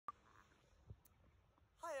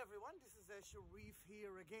everyone, this is Sherif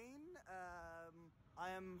here again. I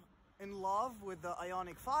am in love with the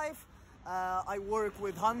Ioniq 5. I work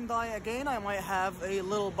with Hyundai again. I might have a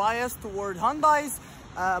little bias toward Hyundais,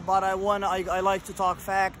 but I like to talk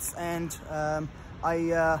facts, and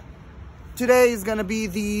today is gonna be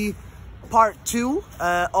the part 2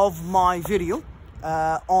 of my video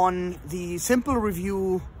on the simple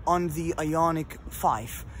review on the Ioniq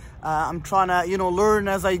 5. I'm trying to, learn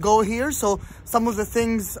as I go here. So some of the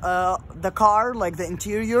things, the car, like the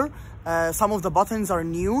interior, some of the buttons are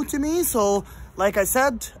new to me. So like I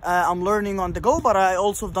said, I'm learning on the go, but I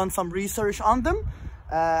also have done some research on them.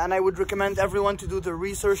 And I would recommend everyone to do the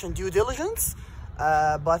research and due diligence.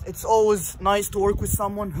 But it's always nice to work with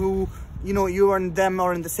someone who, you and them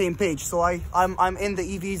are in the same page. So I'm in the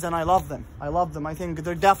EVs and I love them. I think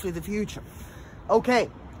they're definitely the future.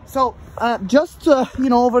 Okay. So just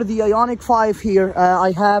over the Ioniq 5 here,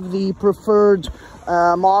 I have the preferred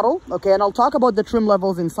model. Okay, and I'll talk about the trim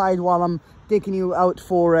levels inside while I'm taking you out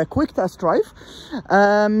for a quick test drive.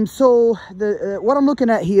 So what I'm looking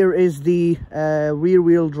at here is the rear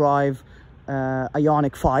wheel drive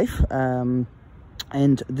Ioniq 5,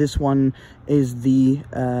 and this one is the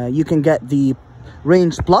you can get the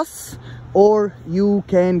Range Plus, or you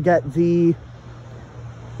can get the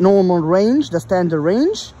normal range, the standard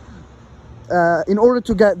range. In order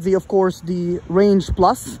to get of course the Range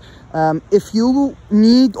Plus, if you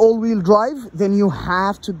need all-wheel drive, then you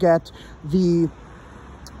have to get the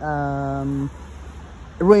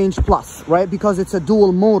Range Plus, right? Because it's a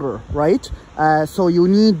dual motor, right? So you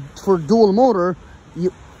need, for dual motor,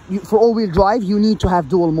 for all-wheel drive, you need to have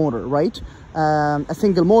dual motor, right? A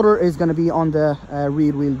single motor is going to be on the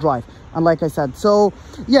rear wheel drive. And like I said, so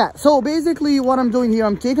yeah, so basically what I'm doing here,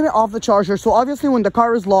 I'm taking it off the charger. So obviously when the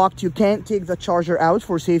car is locked, you can't take the charger out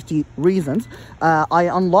for safety reasons. I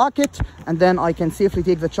unlock it and then I can safely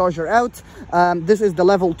take the charger out. This is the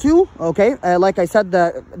level 2, okay? Like I said,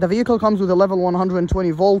 the vehicle comes with a level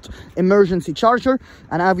 120 volt emergency charger,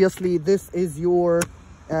 and obviously this is your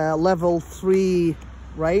level 3,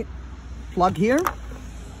 right? Plug here,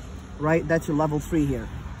 right? That's your level 3 here,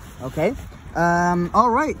 okay? All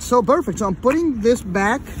right, so perfect. So I'm putting this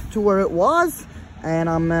back to where it was, and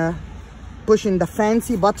I'm pushing the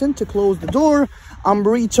fancy button to close the door. I'm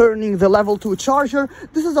returning the level 2 charger.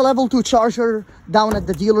 This is a level 2 charger down at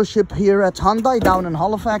the dealership here at Hyundai down in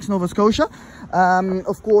Halifax, Nova Scotia.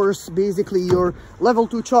 Of course, basically your level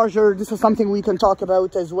 2 charger, this is something we can talk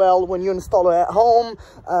about as well when you install it at home.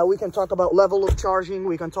 We can talk about level of charging.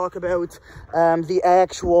 We can talk about the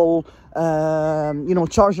actual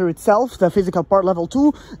charger itself, the physical part, level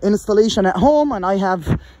 2 installation at home. And I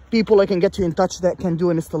have people I can get you in touch that can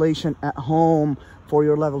do an installation at home for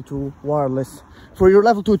your level 2 wireless. For your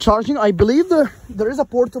level 2 charging, I believe there is a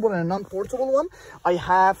portable and a non-portable one. I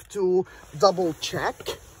have to double check.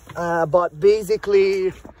 But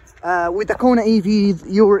basically, with the Kona EV,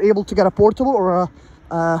 you were able to get a portable or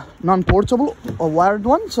a non-portable or wired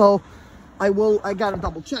one. So I gotta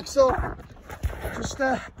double check. So just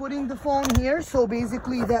putting the phone here. So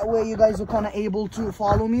basically that way you guys are kind of able to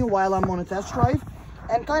follow me while I'm on a test drive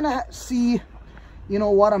and kind of see,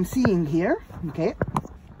 what I'm seeing here. Okay.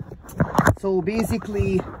 So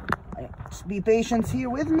basically, just be patient here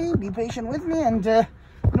with me. Be patient with me, and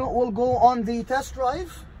we'll go on the test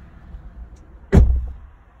drive.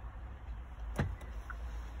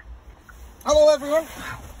 Hello everyone,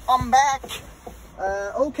 I'm back.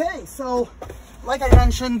 Okay, so like I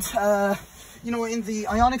mentioned, in the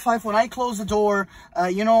Ioniq 5, when I close the door,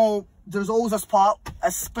 there's always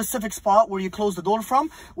a specific spot where you close the door from.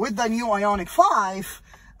 With the new Ioniq 5,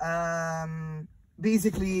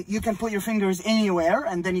 basically you can put your fingers anywhere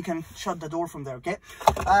and then you can shut the door from there, okay?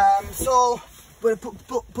 So we'll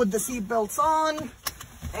put the seat belts on,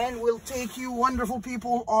 and we'll take you wonderful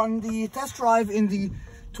people on the test drive in the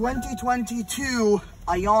 2022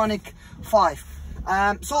 Ioniq 5.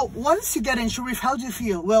 So once you get in, Sherif, how do you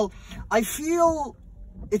feel? Well, I feel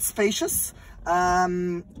it's spacious.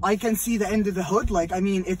 I can see the end of the hood. Like, I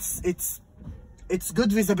mean, it's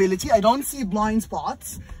good visibility. I don't see blind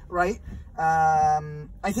spots, right?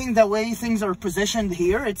 I think the way things are positioned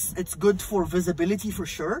here, it's good for visibility for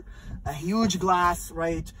sure. A huge glass,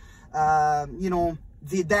 right?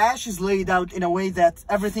 The dash is laid out in a way that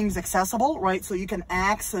everything's accessible, right? So you can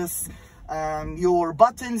access your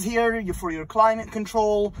buttons here for your climate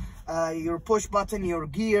control, your push button, your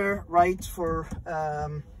gear, right? For,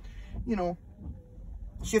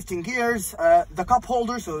 shifting gears, the cup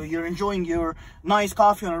holder, so you're enjoying your nice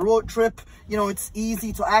coffee on a road trip. It's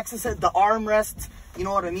easy to access it. The armrest, you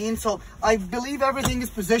know what I mean? So I believe everything is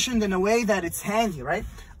positioned in a way that it's handy, right?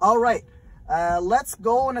 All right. let's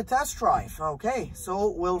go on a test drive. Okay, so,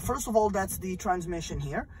 well, first of all, that's the transmission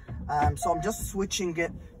here. So I'm just switching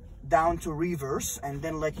it down to reverse, and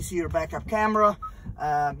then like you see your backup camera,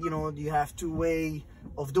 you know, you have two way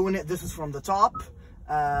of doing it. This is from the top,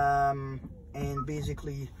 and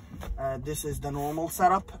basically this is the normal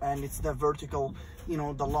setup, and it's the vertical, you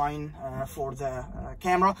know, the line for the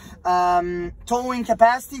camera. Towing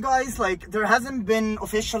capacity, guys, like there hasn't been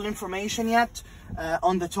official information yet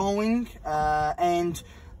on the towing and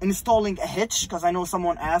installing a hitch, because I know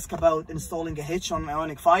someone asked about installing a hitch on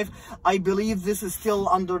Ioniq 5. I believe this is still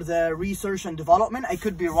under the research and development. I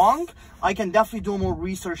could be wrong. I can definitely do more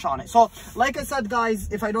research on it. So like I said,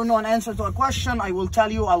 guys, if I don't know an answer to a question, I will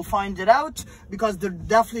tell you. I'll find it out, because there are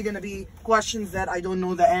definitely going to be questions that I don't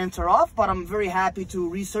know the answer of, but I'm very happy to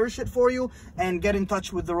research it for you and get in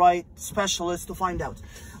touch with the right specialist to find out.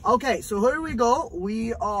 Okay, so here we go.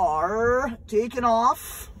 We are taking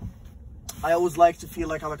off. I always like to feel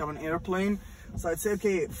like I'm an airplane. So I'd say,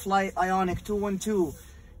 okay, flight Ioniq 212,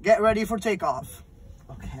 get ready for takeoff.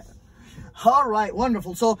 Okay. All right,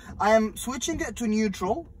 wonderful. So I am switching it to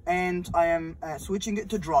neutral, and I am switching it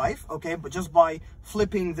to drive, okay, but just by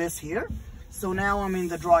flipping this here. So now I'm in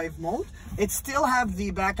the drive mode. It still have the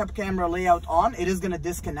backup camera layout on. It is gonna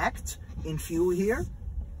disconnect in few here.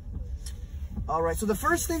 All right, so the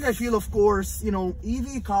first thing I feel, of course, you know,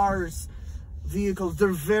 EV cars, vehicles, they're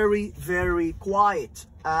very, very quiet.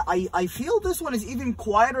 I feel this one is even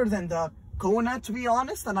quieter than the Kona, to be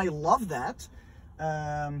honest, and I love that.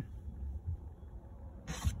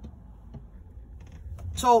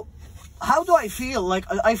 So how do I feel? Like,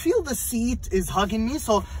 I feel the seat is hugging me.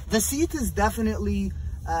 So the seat is definitely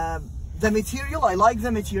the material. I like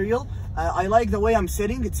the material. I like the way I'm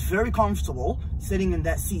sitting. It's very comfortable sitting in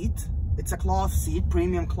that seat. It's a cloth seat,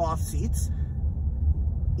 premium cloth seats,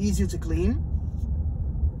 easy to clean.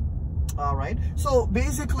 All right, so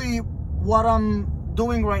basically what I'm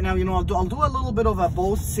doing right now, you know, I'll do a little bit of a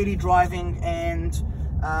both city driving, and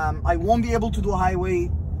I won't be able to do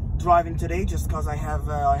highway driving today just because I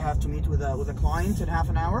have to meet with a client in half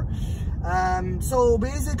an hour. So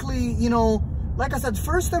basically, you know, like I said,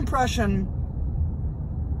 first impression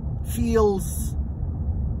feels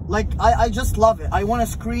like I just love it. I want to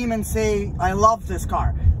scream and say I love this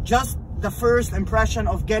car. Just the first impression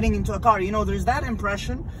of getting into a car, you know, there's that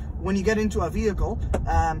impression when you get into a vehicle.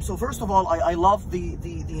 So first of all, I love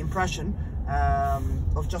the impression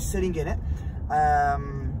of just sitting in it.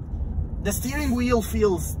 The steering wheel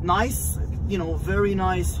feels nice, you know, very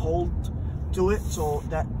nice hold to it, so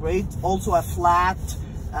that's great. Also a flat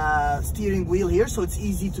steering wheel here, so it's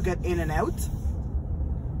easy to get in and out.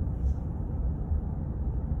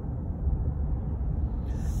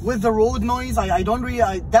 With the road noise, I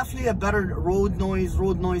definitely a better road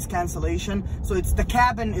noise cancellation. So it's, the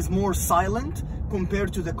cabin is more silent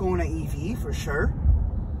compared to the Kona EV for sure.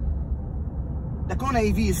 The Kona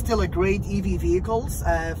EV is still a great EV vehicles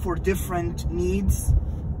for different needs,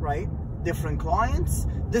 right? Different clients.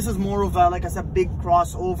 This is more of a, like I said, big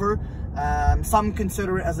crossover. Some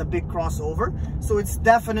consider it as a big crossover. So it's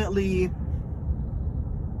definitely,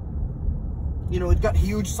 you know, it got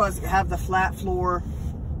huge size, have the flat floor.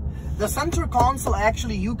 The center console,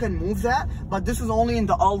 actually, you can move that, but this is only in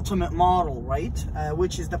the Ultimate model, right?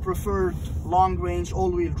 Which is the preferred long-range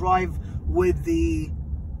all-wheel drive with the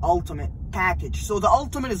Ultimate package. So the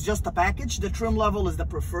Ultimate is just a package. The trim level is the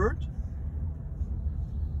preferred.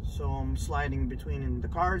 So I'm sliding between the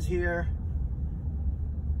cars here.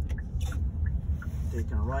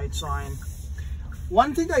 Taking a right sign.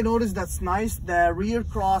 One thing I noticed that's nice, the rear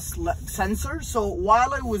cross sensor. So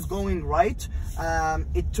while I was going right,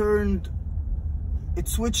 it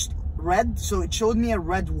switched red. So it showed me a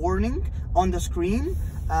red warning on the screen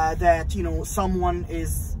that, you know, someone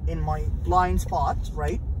is in my blind spot,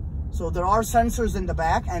 right? So there are sensors in the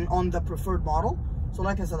back and on the preferred model. So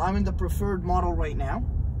like I said, I'm in the preferred model right now.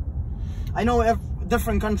 I know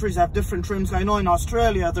different countries have different trims. I know in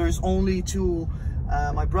Australia, there's only two.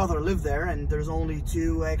 My brother lived there, and there's only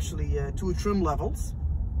two trim levels.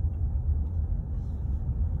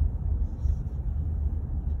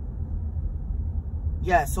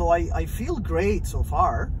 Yeah, so I feel great so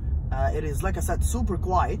far. It is, like I said, super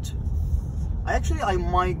quiet. I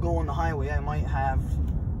might go on the highway. I might have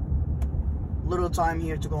little time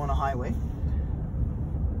here to go on a highway.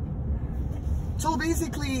 So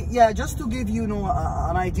basically, yeah, just to give you,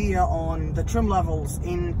 an idea on the trim levels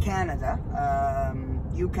in Canada,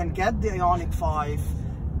 you can get the Ioniq 5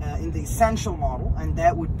 in the Essential model, and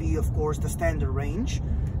that would be, of course, the standard range,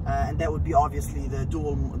 and that would be obviously the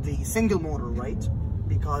single motor, right?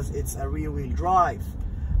 Because it's a rear-wheel drive.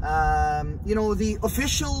 You know, the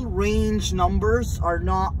official range numbers are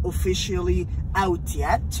not officially out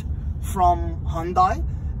yet from Hyundai.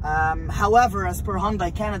 However, as per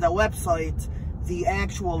Hyundai Canada website, the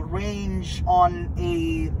actual range on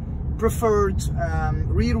a preferred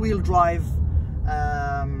rear-wheel drive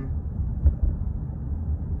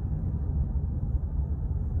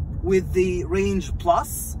with the Range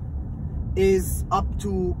Plus is up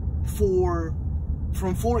to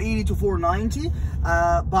from 480 to 490,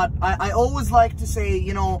 but I always like to say,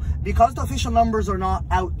 you know, because the official numbers are not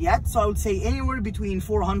out yet, so I would say anywhere between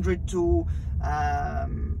 400 to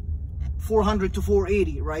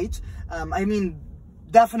 480, right? I mean,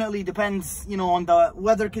 definitely depends, you know, on the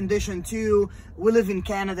weather condition too. We live in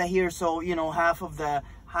Canada here, so you know, half of the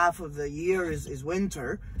year is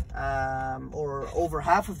winter, or over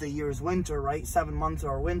half of the year is winter, right? 7 months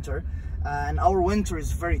are winter. And our winter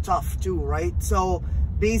is very tough too, right? So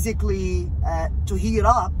basically, to heat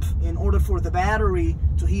up, in order for the battery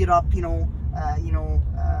to heat up,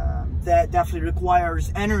 that definitely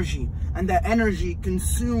requires energy, and that energy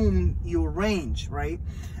consume your range, right?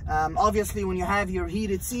 Obviously, when you have your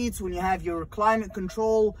heated seats, when you have your climate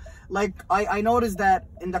control, like I noticed that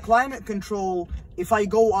in the climate control, if I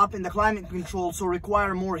go up in the climate control, so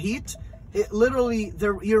require more heat, it literally,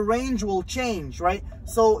 your range will change, right?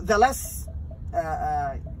 So the less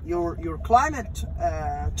your climate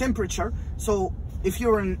temperature, so if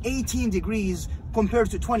you're in 18 degrees compared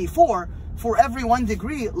to 24, for every 1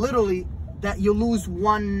 degree, literally, that you lose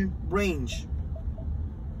 1 range,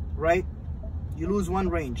 right? You lose 1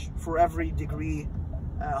 range for every degree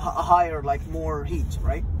higher, like more heat,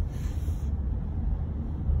 right?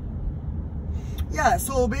 Yeah,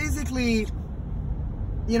 so basically,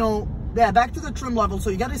 you know, yeah, back to the trim level. So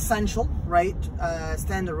you got essential, right?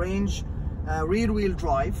 Standard range, rear wheel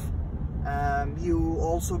drive. You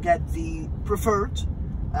also get the preferred.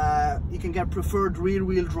 You can get preferred rear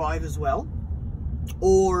wheel drive as well,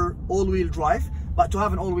 or all wheel drive. But to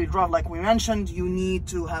have an all wheel drive, like we mentioned, you need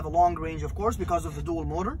to have a long range, of course, because of the dual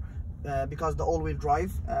motor, because the all wheel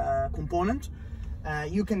drive component.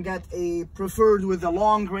 You can get a preferred with a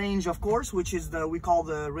long range, of course, which is we call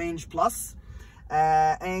the Range Plus.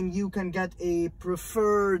 And you can get a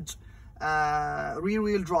preferred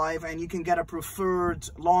rear-wheel drive, and you can get a preferred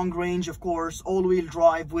long range, of course, all-wheel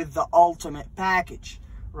drive with the ultimate package,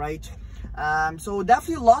 right? So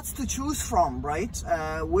definitely lots to choose from, right?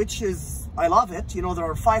 Which is, I love it. You know, there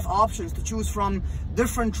are 5 options to choose from,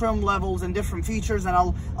 different trim levels and different features, and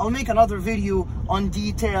I'll make another video on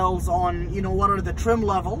details on, you know, what are the trim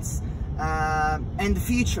levels and the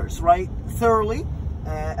features, right? Thoroughly.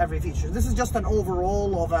 Every feature. This is just an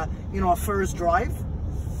overall of a, you know, a first drive.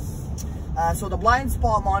 So the blind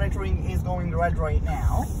spot monitoring is going red right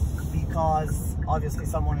now because obviously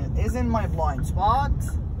someone is in my blind spot.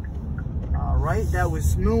 All right, that was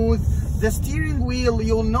smooth. The steering wheel,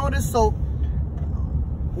 you'll notice, so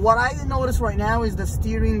what I notice right now is the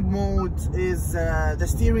steering mode is the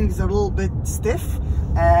steering is a little bit stiff,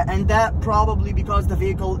 and that probably because the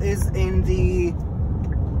vehicle is in the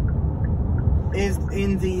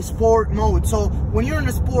sport mode. So when you're in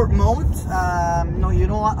the sport mode, no, you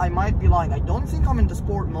know what, I might be lying. I don't think I'm in the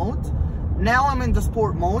sport mode. Now I'm in the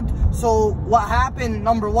sport mode. So what happened,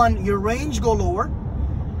 number one, your range go lower.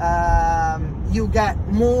 You get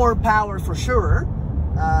more power for sure,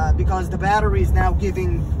 because the battery is now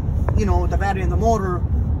giving, you know, the battery and the motor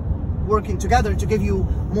working together to give you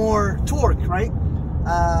more torque, right?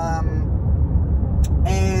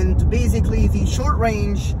 And basically the short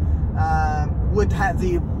range would have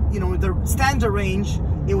the, you know, the standard range,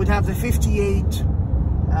 it would have the 58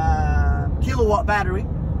 kilowatt battery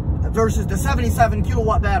versus the 77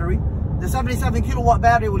 kilowatt battery. The 77 kilowatt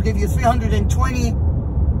battery will give you 320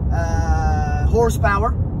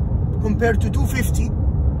 horsepower compared to 250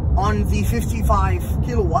 on the 55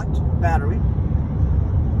 kilowatt battery.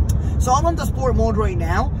 So I'm on the sport mode right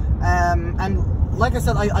now, and like I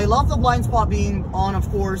said, I love the blind spot being on, of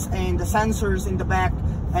course, and the sensors in the back,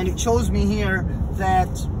 and it shows me here that,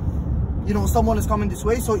 you know, someone is coming this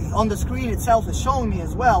way. So on the screen itself is showing me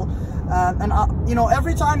as well. You know,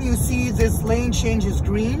 every time you see this lane changes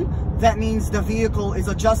green, that means the vehicle is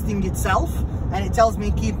adjusting itself, and it tells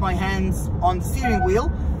me keep my hands on the steering wheel.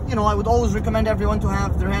 You know, I would always recommend everyone to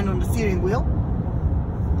have their hand on the steering wheel.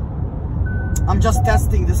 I'm just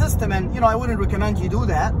testing the system, and, you know, I wouldn't recommend you do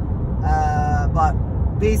that. But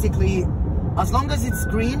basically, as long as it's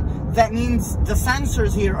green, that means the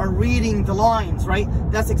sensors here are reading the lines, right?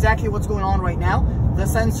 That's exactly what's going on right now. The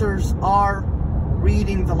sensors are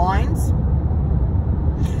reading the lines.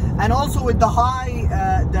 And also with the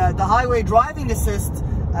the highway driving assist,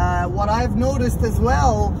 what I've noticed as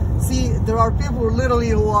well, see, there are people literally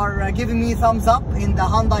who are giving me thumbs up in the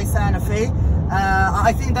Hyundai Santa Fe.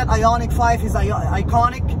 I think that Ioniq 5 is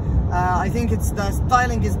iconic. I think the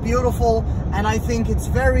styling is beautiful, and I think it's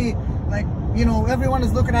very, like, you know, everyone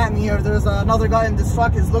is looking at me here. There's another guy in this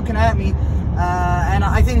truck is looking at me, and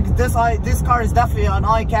I think this car is definitely an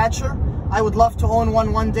eye catcher. I would love to own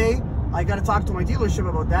one day. I gotta talk to my dealership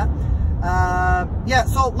about that. Yeah,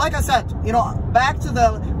 so like I said, you know, back to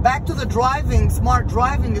the driving, smart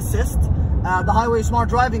driving assist, the highway smart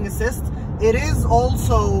driving assist. It is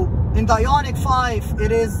also in the Ioniq 5.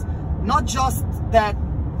 It is not just that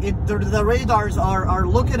the radars are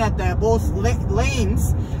looking at both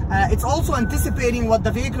lanes. It's also anticipating what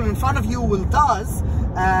the vehicle in front of you will does,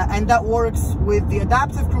 and that works with the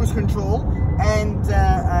adaptive cruise control and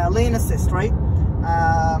lane assist, right?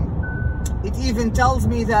 It even tells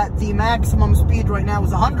me that the maximum speed right now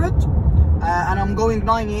is 100, and I'm going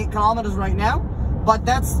 98 kilometers right now. But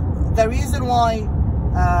that's the reason why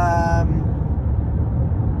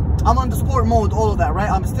I'm on the sport mode, all of that, right?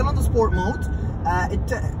 I'm still on the sport mode.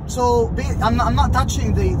 I'm not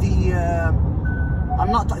touching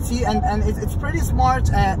it's pretty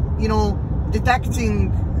smart at, you know,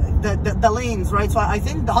 detecting the lanes, right? So I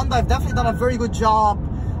think the Hyundai have definitely done a very good job,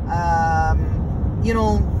 you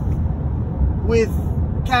know, with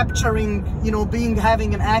capturing, you know,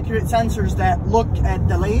 having an accurate sensors that look at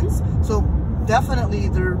the lanes. So definitely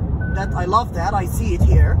I love that. I see it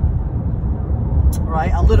here,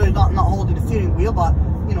 right? I'm literally not holding the steering wheel, but,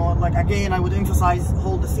 you know, like, again, I would emphasize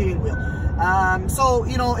hold the steering wheel. So,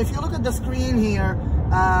 you know, if you look at the screen here,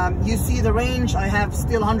 you see the range. I have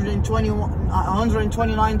still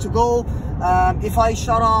 129 to go. If I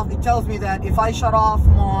shut off, it tells me that if I shut off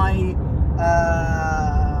my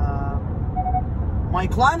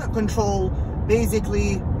climate control,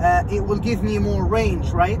 basically it will give me more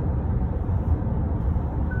range, right?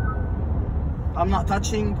 I'm not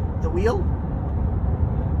touching the wheel.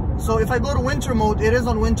 So if I go to winter mode, it is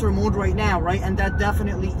on winter mode right now, right? And that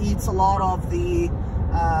definitely eats a lot of the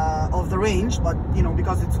range, but, you know,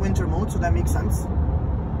 because it's winter mode, so that makes sense.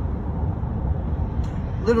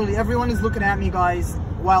 Literally everyone is looking at me, guys,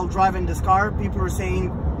 while driving this car. People are saying,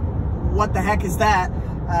 what the heck is that?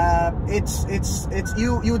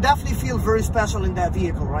 You definitely feel very special in that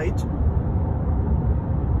vehicle, right?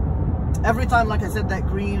 Every time, like I said, that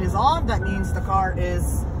green is on, that means the car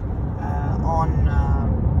is on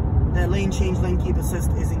the lane change, lane keep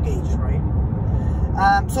assist is engaged, right?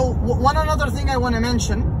 So one another thing I want to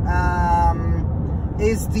mention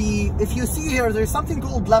is if you see here, there's something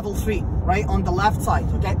called level 3, right, on the left side,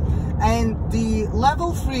 okay? And the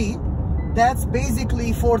level 3, that's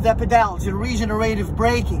basically for the pedals, your regenerative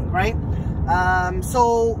braking, right?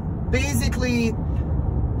 So basically,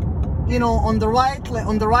 you know, on the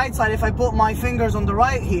right side, if I put my fingers on the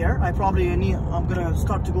right here, I'm gonna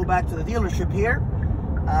start to go back to the dealership here.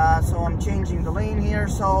 So I'm changing the lane here.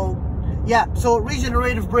 So yeah, so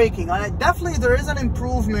regenerative braking, definitely there is an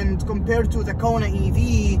improvement compared to the Kona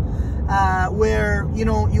EV, where, you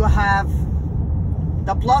know, you have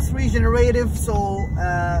the plus regenerative. So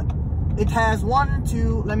it has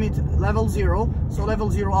level 0. So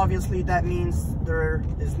level 0, obviously that means there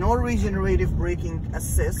is no regenerative braking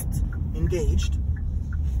assist engaged.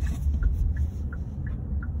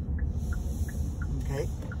 Okay.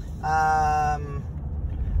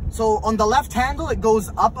 So on the left handle, it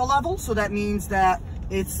goes up a level. So that means that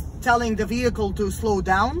it's telling the vehicle to slow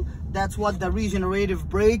down. That's what the regenerative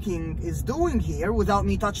braking is doing here without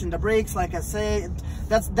me touching the brakes. Like I said,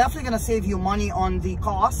 that's definitely going to save you money on the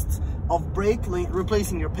costs of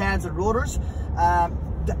replacing your pads and rotors.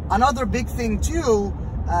 Another big thing too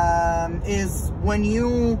is when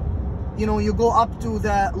you go up to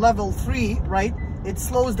the level 3, right? It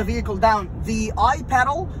slows the vehicle down. The I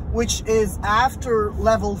pedal, which is after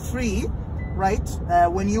level 3, right?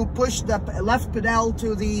 When you push the left pedal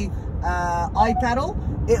to the I pedal,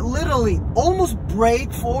 it literally almost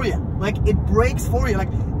brakes for you. Like, it brakes for you.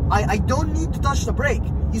 Like, I don't need to touch the brake.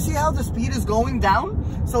 You see how the speed is going down?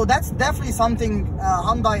 So that's definitely something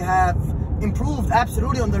Hyundai have improved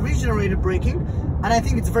absolutely on the regenerative braking, and I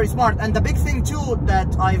think it's very smart. And the big thing too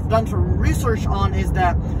that I've done some research on is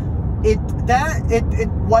that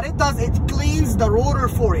what it does, it cleans the rotor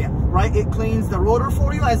for you, right? It cleans the rotor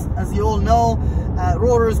for you. As you all know,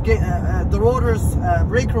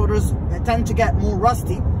 brake rotors tend to get more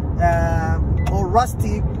rusty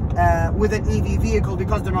with an EV vehicle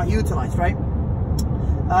because they're not utilized, right?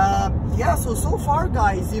 Yeah, so far,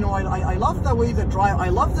 guys, you know, I love the way they drive. I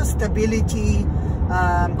love the stability.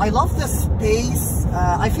 I love the space.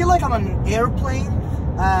 I feel like I'm on an airplane.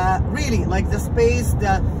 really, like the space,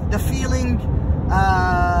 the feeling,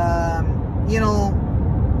 you know,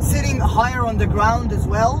 sitting higher on the ground as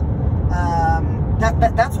well.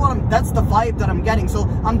 That's the vibe that I'm getting. So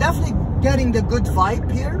I'm definitely getting the good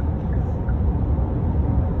vibe here,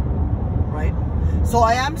 right? So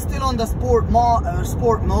I am still on the sport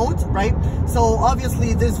mode, right? So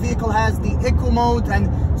obviously this vehicle has the eco mode,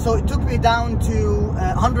 and so it took me down to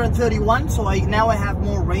 131. So now I have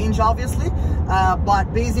more range, obviously,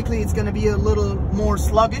 but basically it's going to be a little more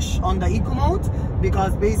sluggish on the eco mode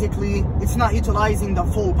because basically it's not utilizing the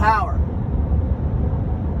full power.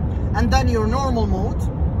 And then your normal mode,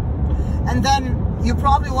 and then you're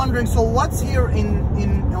probably wondering, so what's here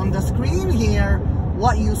on the screen here?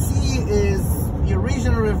 What you see is your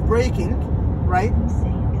regenerative braking, right?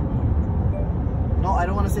 No, I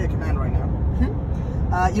don't want to say a command right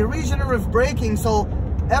now. Your regenerative braking, so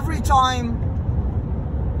every time,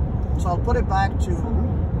 so I'll put it back to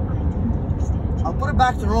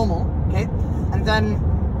normal, okay? And then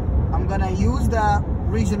I'm gonna use the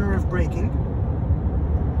regenerative braking.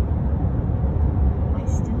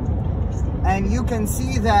 And you can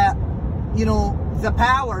see that, you know, the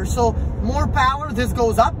power, so more power, this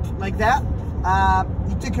goes up like that.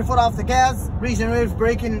 You take your foot off the gas, regenerative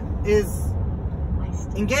braking is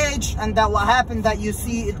engaged, and that what happened that you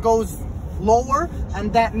see it goes lower,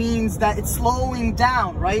 and that means that it's slowing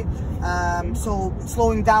down, right? So it's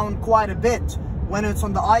slowing down quite a bit when it's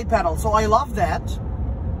on the I pedal. So I love that.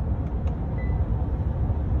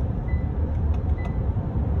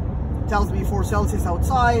 It tells me 4 Celsius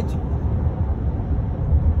outside.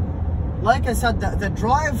 Like I said, the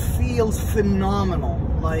drive feels phenomenal,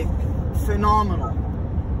 like phenomenal.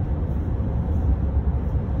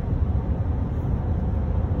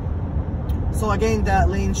 So again,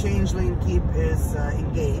 that lane change, lane keep is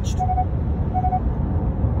engaged.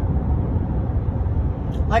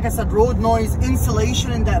 Like I said, road noise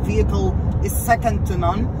insulation in that vehicle is second to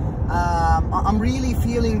none. I'm really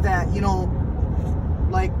feeling that, you know,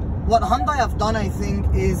 like what Hyundai have done, I think,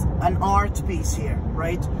 is an art piece here,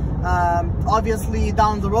 right? Obviously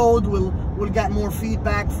down the road we'll get more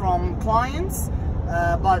feedback from clients,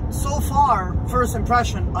 but so far, first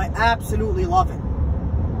impression, I absolutely love it.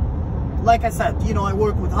 Like I said, you know, I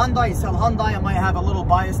work with Hyundai, I sell Hyundai, I might have a little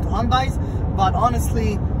bias to Hyundais, but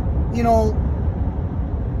honestly, you know,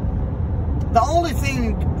 the only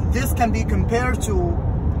thing this can be compared to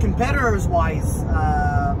competitors wise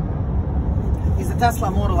is the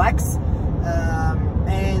Tesla Model X,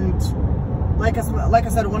 and like I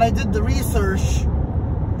said, when I did the research,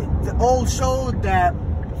 it all showed that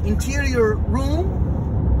interior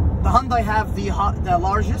room, the Hyundai have the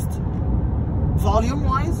largest volume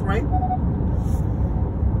wise, right?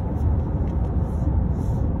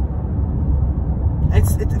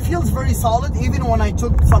 It feels very solid. Even when I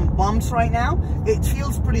took some bumps right now, it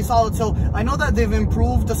feels pretty solid. So I know that they've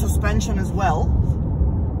improved the suspension as well.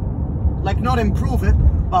 Like, not improve it,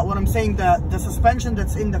 but what I'm saying, the suspension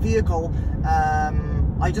that's in the vehicle,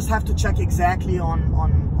 I just have to check exactly on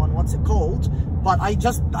what's it called, but I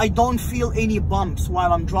don't feel any bumps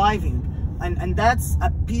while I'm driving, and that's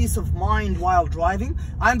a peace of mind while driving.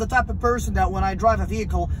 I'm the type of person that when I drive a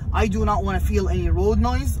vehicle, I do not want to feel any road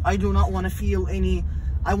noise. I do not want to feel any,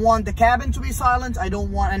 I want the cabin to be silent. I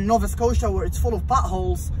don't want, and Nova Scotia where it's full of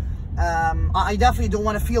potholes, I definitely don't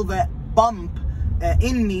want to feel that bump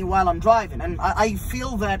in me while I'm driving. And I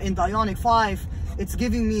feel that in the Ioniq 5, it's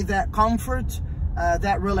giving me that comfort,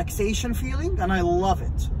 that relaxation feeling, and I love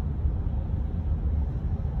it.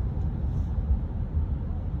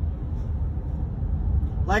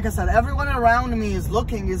 Like I said, everyone around me is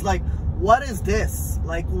looking, is like, what is this?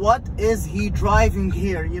 Like, what is he driving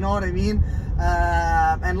here? You know what I mean?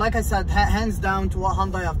 And like I said, hands down to what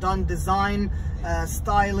Hyundai have done: design,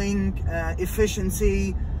 styling,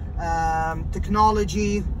 efficiency,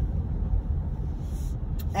 technology.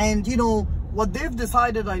 And you know what they've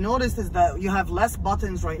decided, I noticed, is that you have less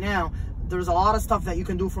buttons right now. There's a lot of stuff that you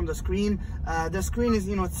can do from the screen. The screen is,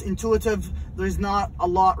 you know, it's intuitive. There's not a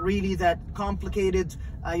lot really that complicated.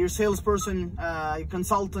 Your salesperson, your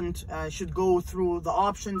consultant should go through the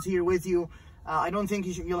options here with you. I don't think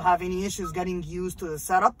you'll have any issues getting used to the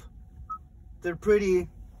setup. They're pretty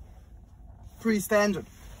standard.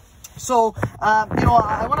 So, you know,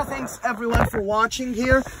 I want to thank everyone for watching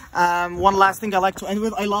here. One last thing I like to end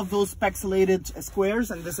with, I love those pixelated squares,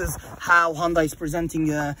 and this is how Hyundai is presenting,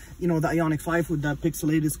 you know, the Ioniq 5 with the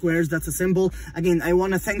pixelated squares. That's a symbol. Again, I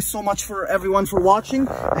want to thank so much for everyone for watching,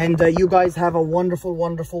 and you guys have a wonderful,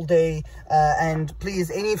 wonderful day. And please,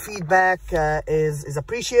 any feedback is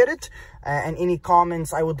appreciated. and any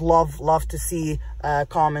comments. I would love to see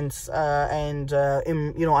comments, you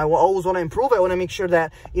know, I always want to improve. I want to make sure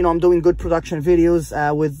that, you know, I'm doing good production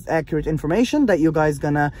videos with accurate information that you guys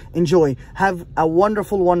gonna enjoy. Have a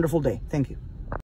wonderful day. Thank you.